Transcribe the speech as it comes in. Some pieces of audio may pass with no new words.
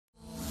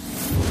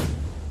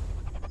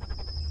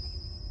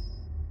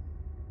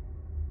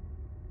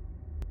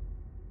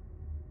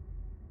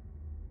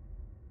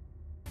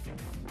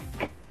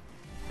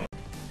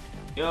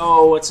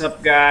Yo, what's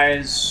up,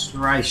 guys?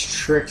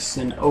 TriKz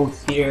and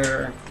Oath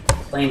here,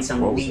 playing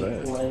some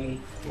League Play.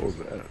 What was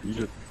that? You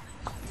just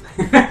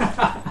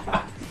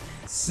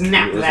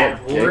Snap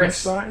that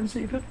wrist. signs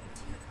even?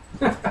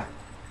 You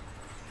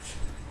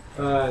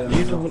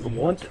don't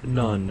want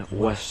none,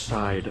 West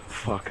Side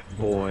fuck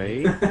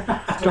boy.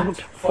 Don't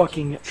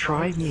fucking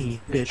try me,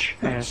 bitch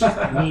ass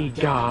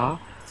nigga.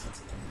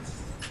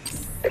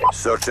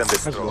 Search and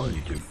How's it destroy. going,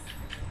 YouTube?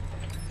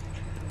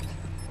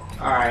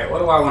 Alright, what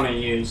do I want to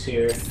use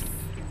here?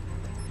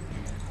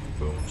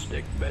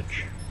 Boomstick,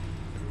 bitch.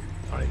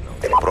 I don't even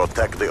know.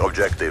 Protect the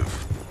objective.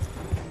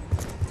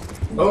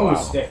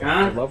 Boomstick,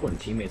 I huh? love when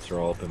teammates are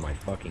all up in my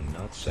fucking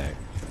nutsack.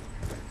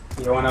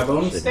 You want a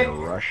Sitting there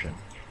boomstick? Russian.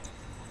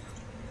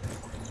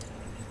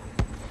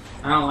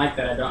 I don't like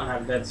that I don't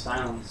have dead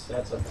silence.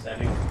 That's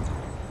upsetting.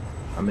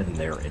 I'm in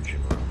their engine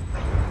room.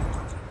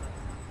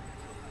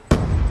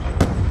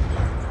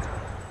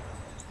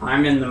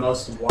 I'm in the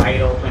most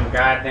wide open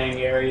goddamn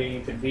area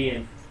you could be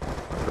in.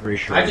 Pretty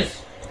sure. I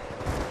just...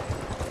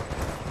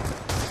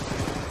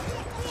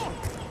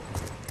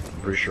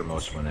 I'm pretty sure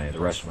most went A. The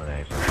rest went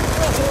A.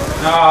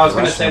 No, I was The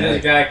gonna rest say went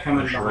there's a A. guy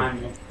coming For sure.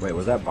 behind me. Wait,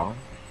 was that bomb?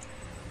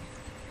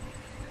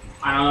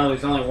 I don't know,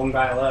 there's only one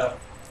guy left.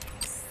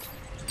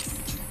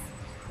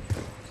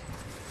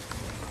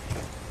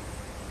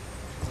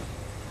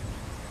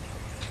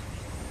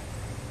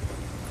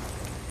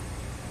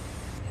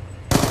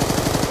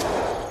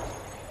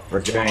 For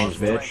James,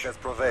 Strength bitch. has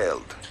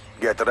prevailed.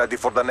 Get ready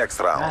for the next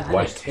round. God,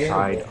 West that is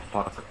Side terrible.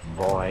 fuck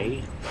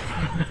boy.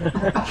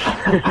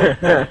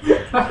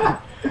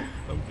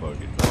 I'm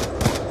fucking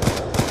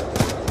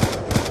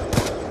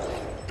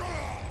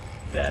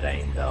that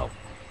ain't dope.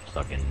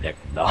 Sucking dick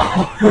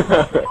dog.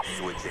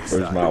 Switching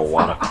Where's my sides.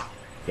 water?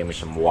 Give me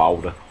some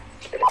water.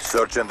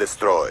 Search and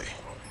destroy.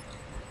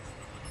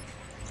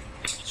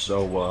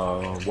 So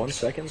 1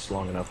 second's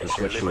long enough to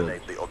switch to a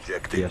Eliminate the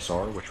objective.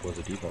 DSR, which was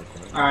a default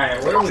command.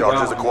 Alright, where are we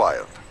Charges going?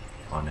 acquired.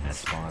 On that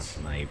spawn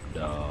sniped.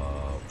 Do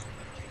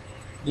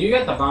you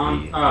get the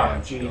bomb? B. Oh,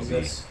 Yeah,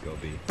 Jesus. Go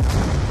B.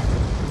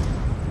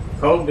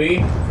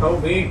 Kobe.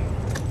 Kobe.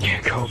 Yeah,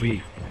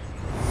 Kobe.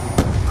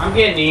 I'm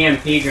getting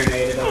EMP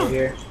grenaded over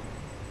here.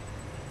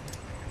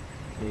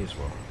 Me as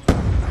well.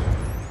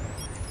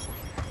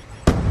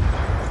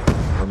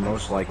 We're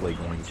most likely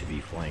going to be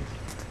flanked.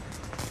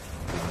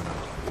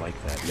 Like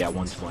that. Yeah,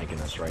 one's flanking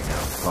us right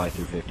now. Probably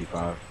through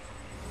 55.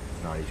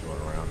 No, he's going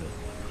around it.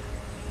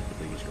 I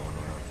think he's going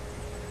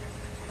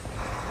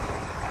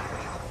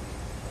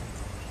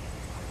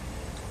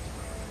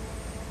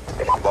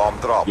around. Bomb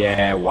drop.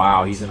 Yeah,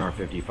 wow, he's in our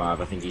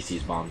 55. I think he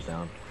sees bombs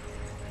down.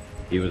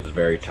 He was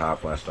very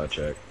top last I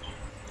checked.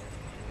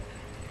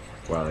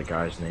 Wow, the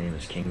guy's name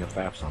is King of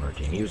Faps on our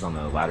team. He was on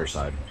the ladder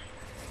side.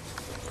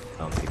 I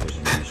don't think there's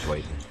any use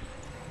waiting.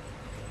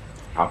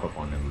 Hop up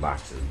on them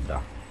boxes,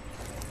 duh.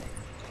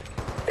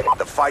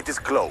 The fight is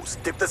close.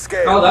 Tip the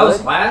scale. Oh, that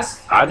was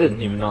last? I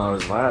didn't even know I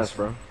was last,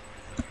 bro.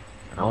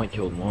 I only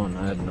killed one.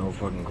 I had no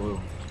fucking clue.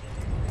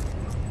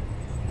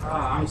 Oh,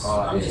 I'm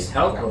just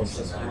helpless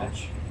this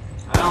match.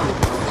 I don't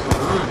even know what's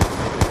going on.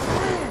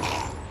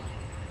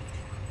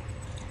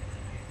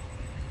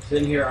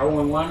 Sitting here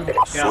 0-1.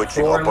 Got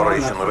Switching 4-1,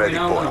 operation a 3-0, ready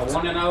and a point.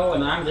 1-0,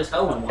 and I'm just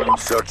 0-1.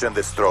 Search and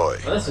destroy.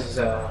 Well, this is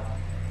awkward.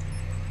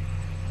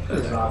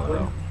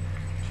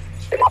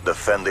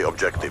 Defend the Oh,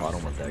 objective. I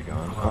don't want that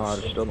gun. Oh, I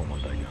still don't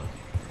want that gun.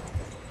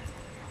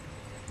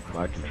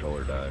 My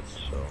controller died,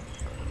 so I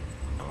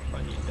don't know if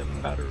I need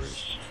them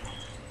batteries.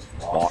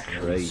 Bot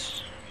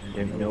trace.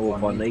 Didn't know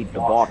if I need the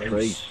bot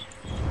trace.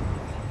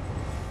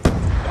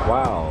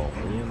 Wow,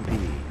 EMP.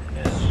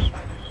 Yes.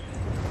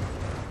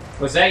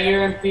 Was that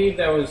your MP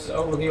that was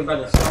over here by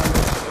the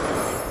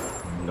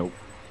sun? Nope.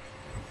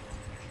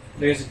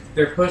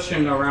 They're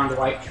pushing around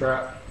white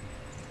truck.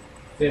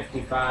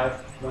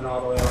 55 went all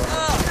the way over.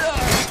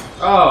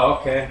 Oh,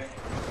 okay.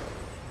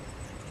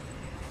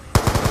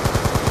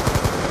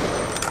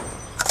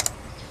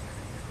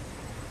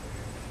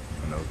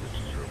 I know this is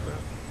real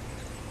bad.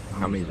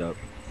 How many's up?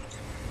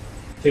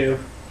 2.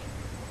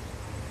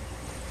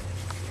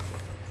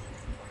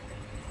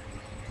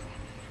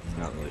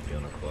 Not really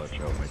feeling a clutch. I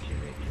hope my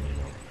teammate can, you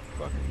know,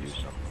 fucking do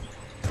something.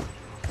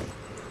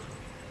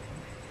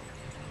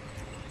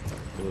 I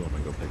really want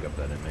to go pick up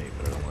that inmate,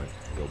 but I don't want to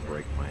go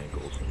break my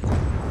ankles.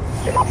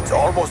 It's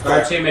almost Our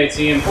over. teammates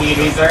EMP.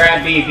 These are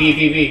at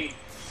B.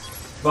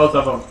 Both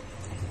of them.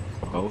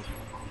 Both?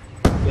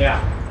 Yeah.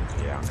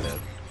 Yeah, I'm dead.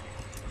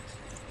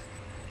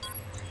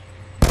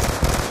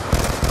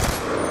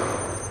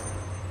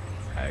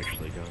 I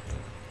actually got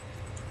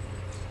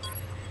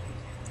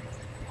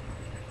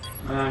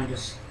that. I'm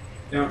just...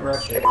 Don't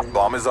rush it.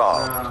 Bomb is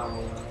on.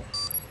 Oh,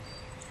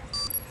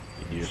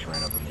 You just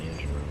ran up in the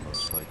engine room,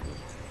 most likely.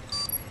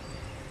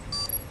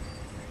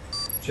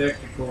 check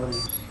your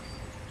corners.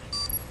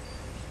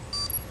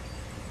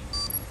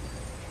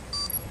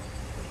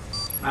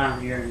 I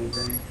don't hear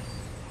anything.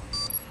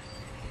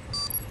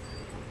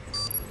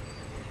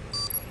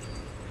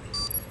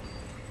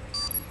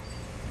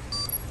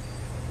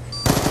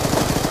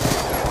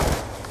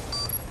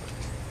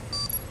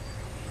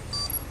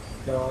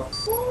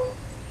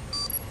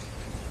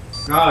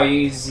 Oh,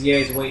 he's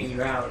waiting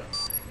you out.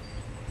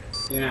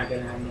 You're not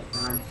gonna have enough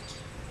time.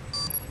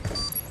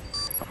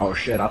 Oh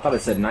shit, I thought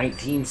it said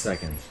 19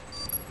 seconds.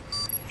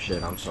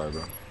 Shit, I'm sorry,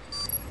 bro.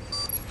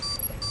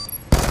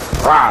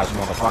 Rise,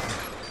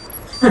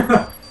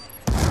 motherfucker.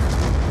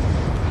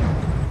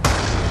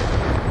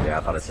 Yeah,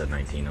 I thought it said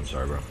 19. I'm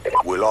sorry, bro.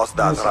 We lost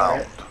that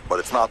round, but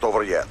it's not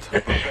over yet.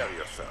 Prepare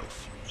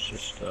yourselves. It's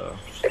just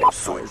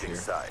Switching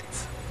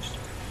sides.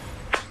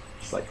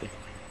 slightly.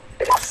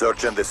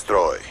 Search and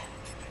destroy.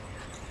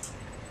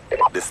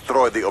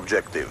 Destroy the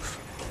objective.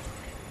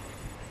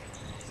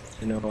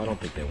 You know, I don't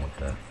think they want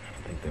that.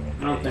 I think they want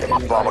I don't the think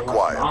anybody Bomb wants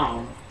acquired.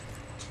 bomb.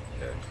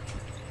 Okay.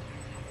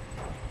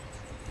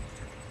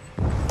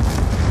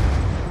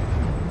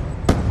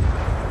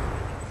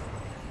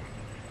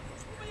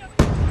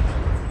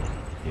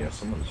 Yeah,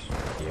 someone's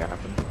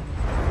yapping.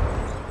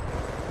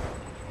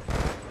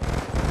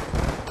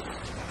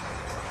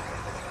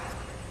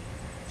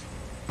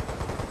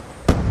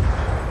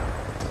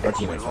 Our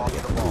teammates want to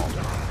get the ball.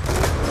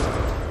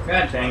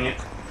 God dang it.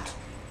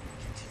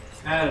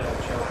 How did I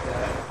choke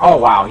that? Oh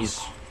wow,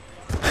 he's.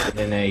 And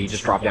then he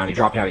just dropped down. He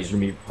dropped down. He's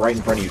gonna be right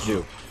in front of you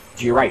too.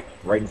 To your right,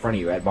 right in front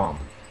of you at bomb.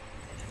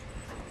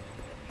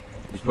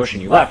 He's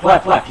pushing you. Left,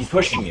 left, left. He's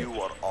pushing you.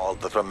 You are all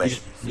that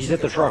remains. He's hit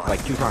the truck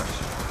like 2 times.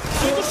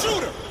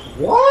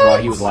 What?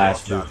 Well, he was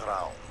last too. That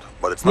round,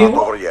 but it's not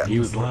over yet. He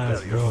was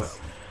last, bro.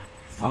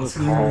 I was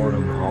calling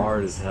him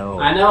hard as hell.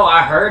 I know,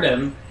 I heard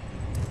him.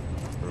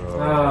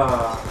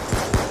 Bro.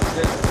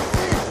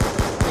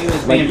 He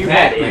was Like, being you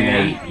had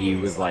Pac-Man. innate, he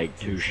was like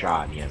 2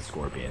 shot and he had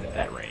Scorpion at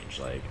that range.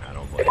 Like, I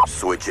don't believe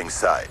Switching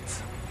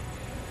sides.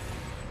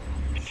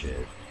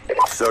 shit.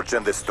 Search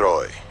and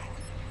destroy.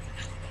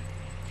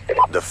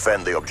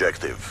 Defend the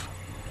objective.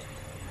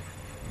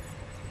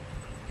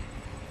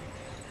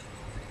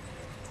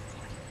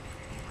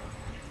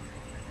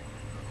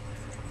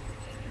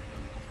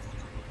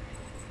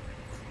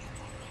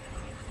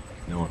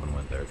 No one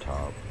went there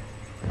top.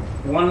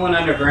 One went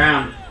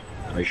underground.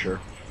 Are you sure?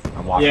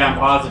 I'm watching. Yeah, I'm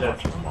positive.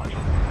 I'm watching.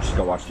 Just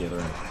go watch the other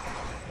end.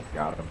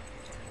 Got him.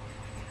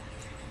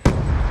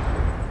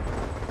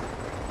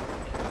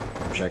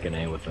 I'm checking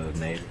A with the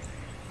nade.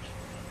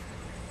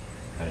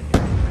 I didn't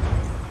hear anything.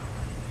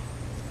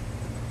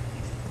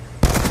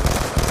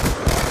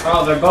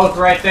 Oh, they're both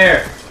right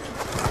there.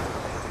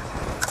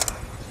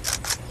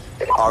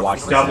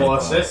 Watch Double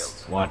this save,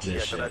 assist. though. Watch this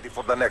Get shit. ready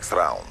for the next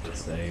round. The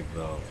save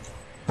though.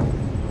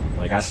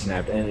 Like I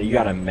snapped, and you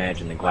gotta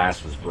imagine the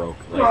glass was broke,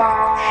 like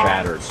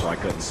shattered, so I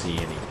couldn't see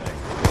anything.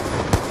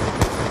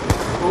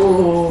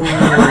 Ooh.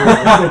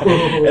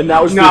 And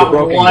that was through Not the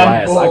broken one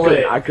glass.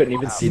 bullet. I couldn't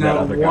even see that Not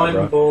other guy, one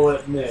bro.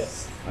 bullet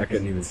missed. I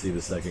couldn't even see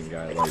the second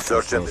guy. Like,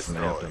 Search still and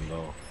snapped destroy. him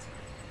though.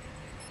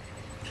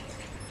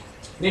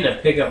 Need to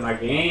pick up my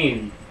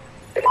game.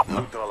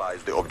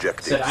 Neutralize the I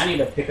objective. said I need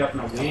to pick up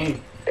my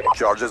game.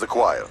 Charges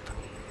acquired.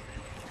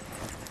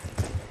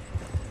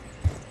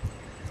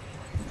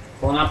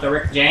 Pulling out the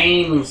Rick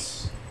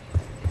James.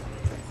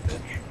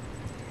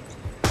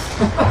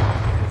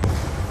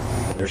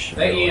 There's shit.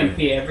 They EMP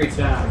every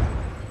time.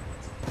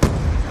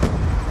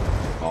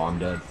 Oh, I'm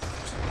dead.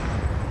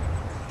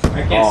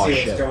 I can't Oh, see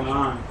shit. what's going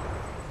on.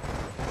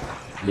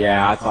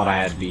 Yeah, I thought I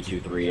had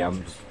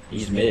B23.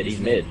 He's mid. He's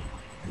mid.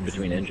 In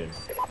between engine.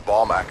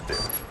 Bomb active.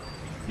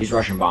 He's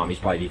rushing bomb. He's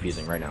probably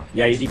defusing right now.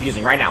 Yeah, he's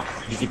defusing right now.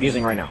 He's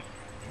defusing right now.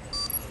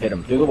 Hit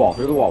him. Through the wall.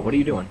 Through the wall. What are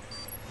you doing?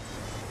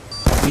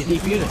 He's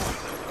defusing.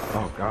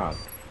 Oh, God.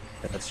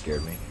 That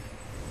scared me.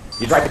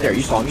 He's right there.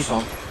 You saw him. You saw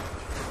him.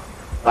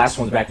 Last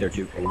one's back there,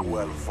 too.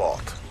 Well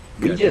fought.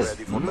 We Get just...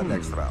 ready for the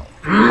next round.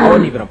 I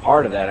wasn't even a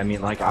part of that. I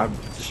mean, like, I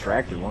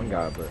distracted one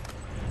guy, but...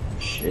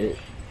 Shit.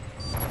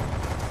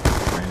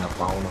 Ran up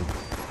on him.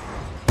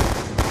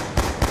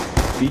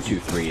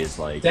 B23 is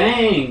like...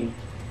 Dang!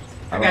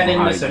 I That don't guy know didn't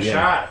how miss he a did.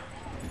 shot.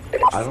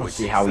 I don't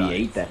see how he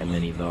ate that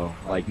many, though.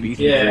 Like, B23,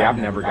 Yeah, I've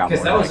never got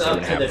because more that than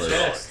was like up to 2.5 the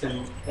bursts. chest.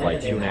 And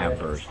Like 2.5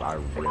 bursts, I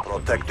ripped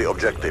them. Protect the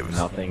objectives.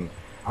 Nothing.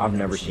 I've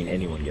never seen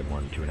anyone get more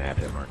than 2.5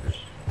 hit markers.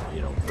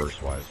 You know,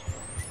 burst-wise.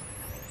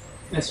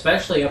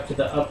 Especially up to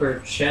the upper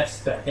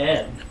chest to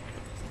head.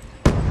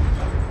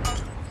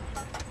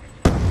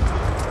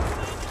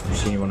 You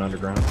see anyone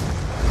underground? No,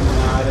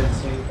 I didn't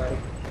see anybody.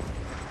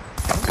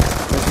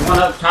 There's one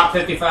up top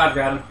 55,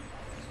 got him.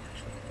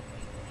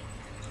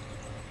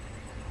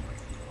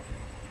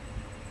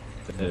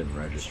 It didn't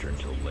register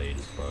until late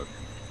as fuck.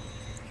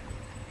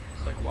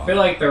 It's like, wow. I feel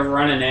like they're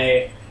running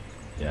A.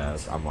 Yeah,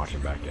 I'm watching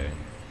back A.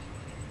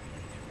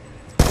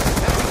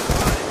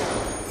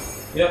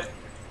 Yep.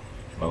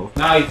 Oh?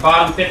 No, he's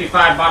bottom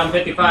 55, bottom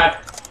 55.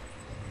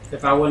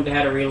 If I wouldn't have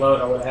had a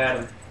reload, I would have had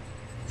him.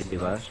 Did he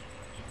last?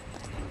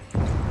 I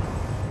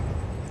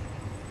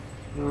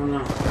don't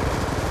know.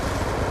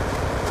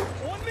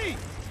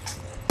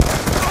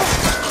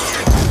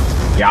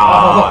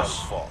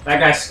 Yas! That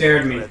guy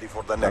scared me. Ready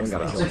for the I next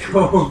got a round. It's like,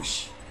 oh,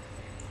 sh.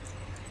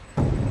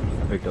 I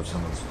picked up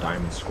someone's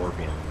diamond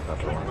scorpion.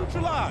 That's one.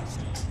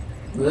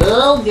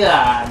 Oh,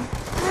 God.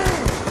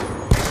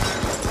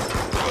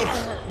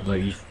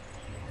 Like,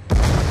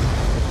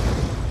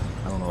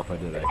 I don't know if I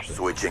actually.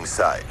 Switching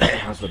side.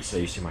 I was about to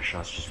say, you see my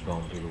shots just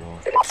going through the wall.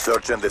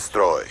 Search and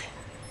destroy.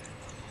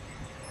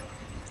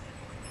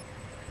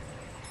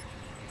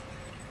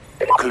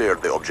 Clear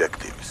the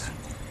objectives.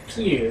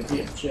 Clear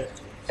the objective.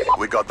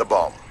 We got the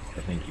bomb. I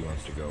think he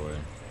wants to go in.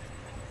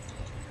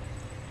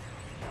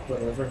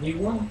 Whatever he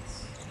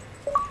wants.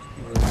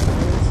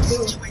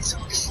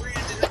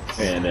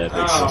 And epic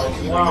Oh,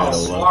 in the wow,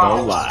 middle wow, of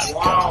the live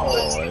wow.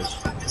 boys.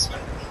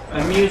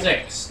 The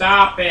music,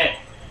 stop it!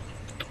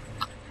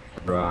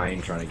 Bro, I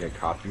ain't trying to get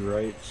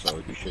copyright, so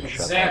you should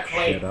shut Exactly.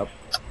 that shit up.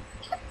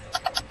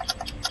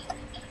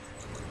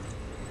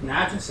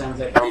 Now it just sounds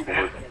like it's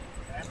happening.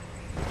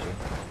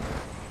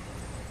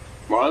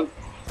 What?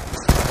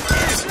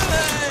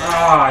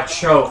 Ah,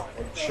 choke.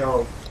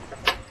 Choke.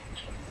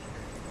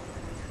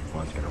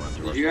 One's gonna run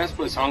through Did you guys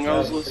play song I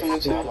was listening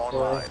to?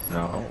 Online.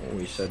 No,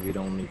 we said we'd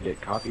only get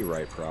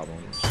copyright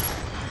problems.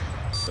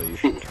 So you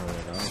should turn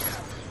it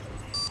off.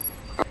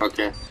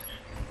 Okay.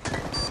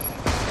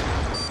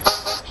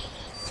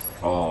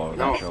 Oh,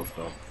 No. that joke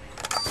though.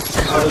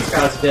 Oh, this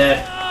guy's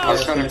dead. I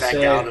was trying to back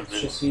out of it's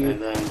it, just you.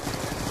 and then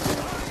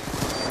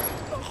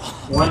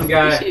One you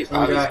guy. see if I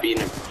One was guy. being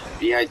a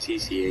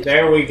bitch.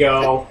 There we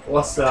go.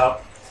 What's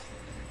up?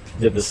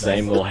 Did the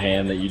same little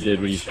hand that you did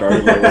when you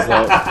started. What was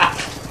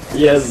that?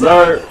 Yes,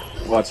 sir.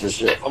 Watch this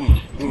shit.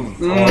 Oh,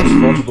 it's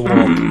going to the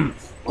wall.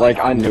 Like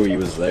I knew he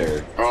was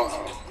there,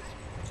 Oh,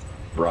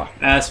 bruh.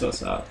 That's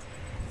what's up.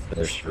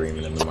 They're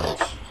screaming in the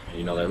mics.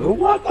 You know they're like,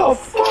 what the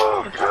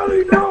fuck? How do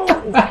you know?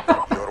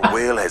 Your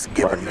will has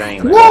given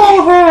me.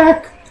 Wall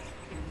hack!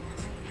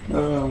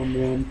 Oh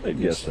man. I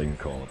guess they can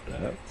call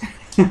it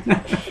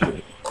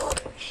that.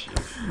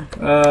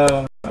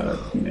 Shit.